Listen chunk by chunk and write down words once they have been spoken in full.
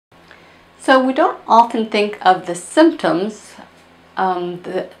So we don't often think of the symptoms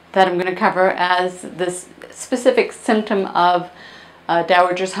that I'm going to cover as this specific symptom of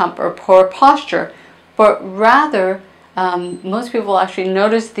Dowager's hump or poor posture, but rather most people actually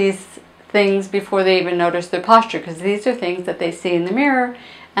notice these things before they even notice their posture, because these are things that they see in the mirror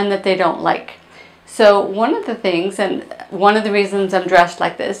and that they don't like. So one of the things, and one of the reasons I'm dressed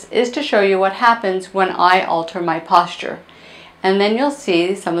like this, is to show you what happens when I alter my posture. And then you'll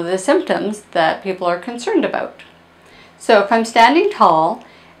see some of the symptoms that people are concerned about. So if I'm standing tall,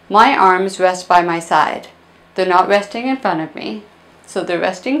 my arms rest by my side. They're not resting in front of me, so they're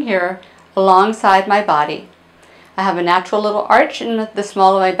resting here alongside my body. I have a natural little arch in the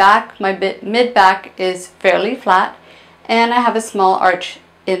small of my back. My mid-back is fairly flat, and I have a small arch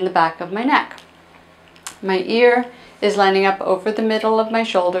in the back of my neck. My ear is lining up over the middle of my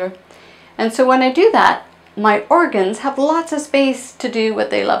shoulder, and so when I do that, my organs have lots of space to do what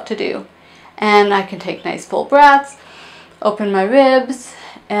they love to do. And I can take nice full breaths, open my ribs,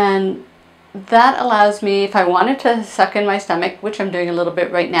 and that allows me, if I wanted to suck in my stomach, which I'm doing a little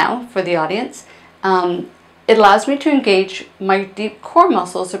bit right now for the audience, it allows me to engage my deep core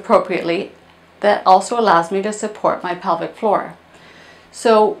muscles appropriately. That also allows me to support my pelvic floor.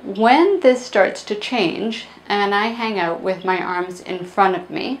 So when this starts to change and I hang out with my arms in front of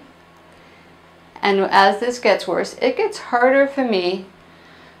me, and as this gets worse, it gets harder for me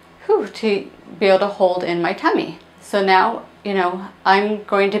to be able to hold in my tummy. So now, you know, I'm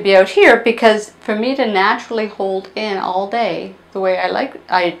going to be out here, because for me to naturally hold in all day the way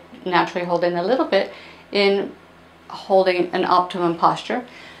I naturally hold in a little bit in holding an optimum posture,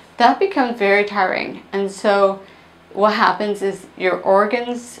 that becomes very tiring. And so what happens is your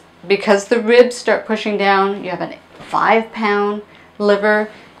organs, because the ribs start pushing down, you have a 5-pound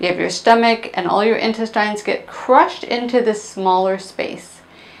liver, you have your stomach, and all your intestines get crushed into this smaller space.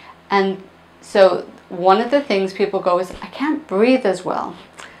 And so one of the things people go is, I can't breathe as well.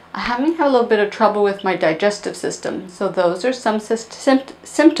 I'm having a little bit of trouble with my digestive system. So those are some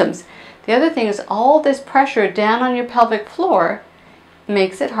symptoms. The other thing is all this pressure down on your pelvic floor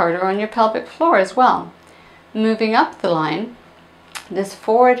makes it harder on your pelvic floor as well. Moving up the line, this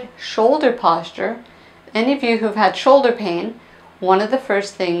forward shoulder posture, any of you who've had shoulder pain, one of the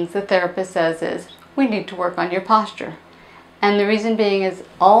first things the therapist says is, we need to work on your posture. And the reason being is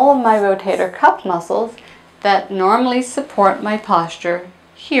all my rotator cuff muscles that normally support my posture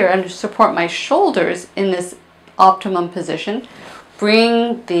here and support my shoulders in this optimum position,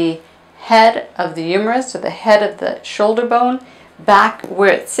 bring the head of the humerus, or the head of the shoulder bone, back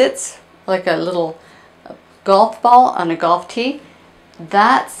where it sits, like a little golf ball on a golf tee.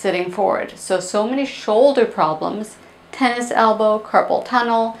 That's sitting forward. So many shoulder problems, tennis elbow, carpal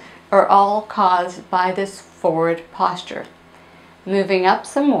tunnel, are all caused by this forward posture. Moving up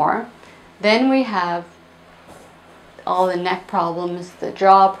some more, then we have all the neck problems, the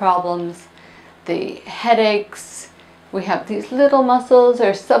jaw problems, the headaches. We have these little muscles,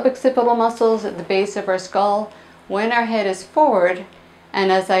 or suboccipital muscles at the base of our skull. When our head is forward,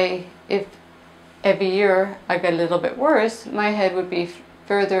 and if every year I get a little bit worse, my head would be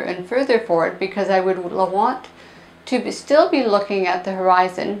further and further forward, because I would want to still be looking at the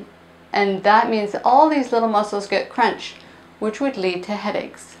horizon, and that means all these little muscles get crunched, which would lead to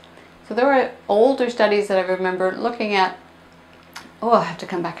headaches. So there were older studies that I remember looking at, I have to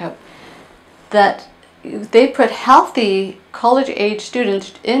come back up, that they put healthy college-age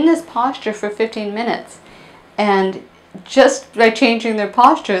students in this posture for 15 minutes, and just by changing their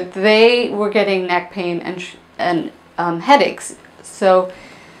posture, they were getting neck pain and headaches. So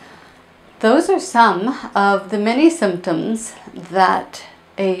those are some of the many symptoms that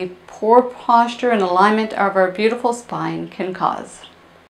a poor posture and alignment of our beautiful spine can cause.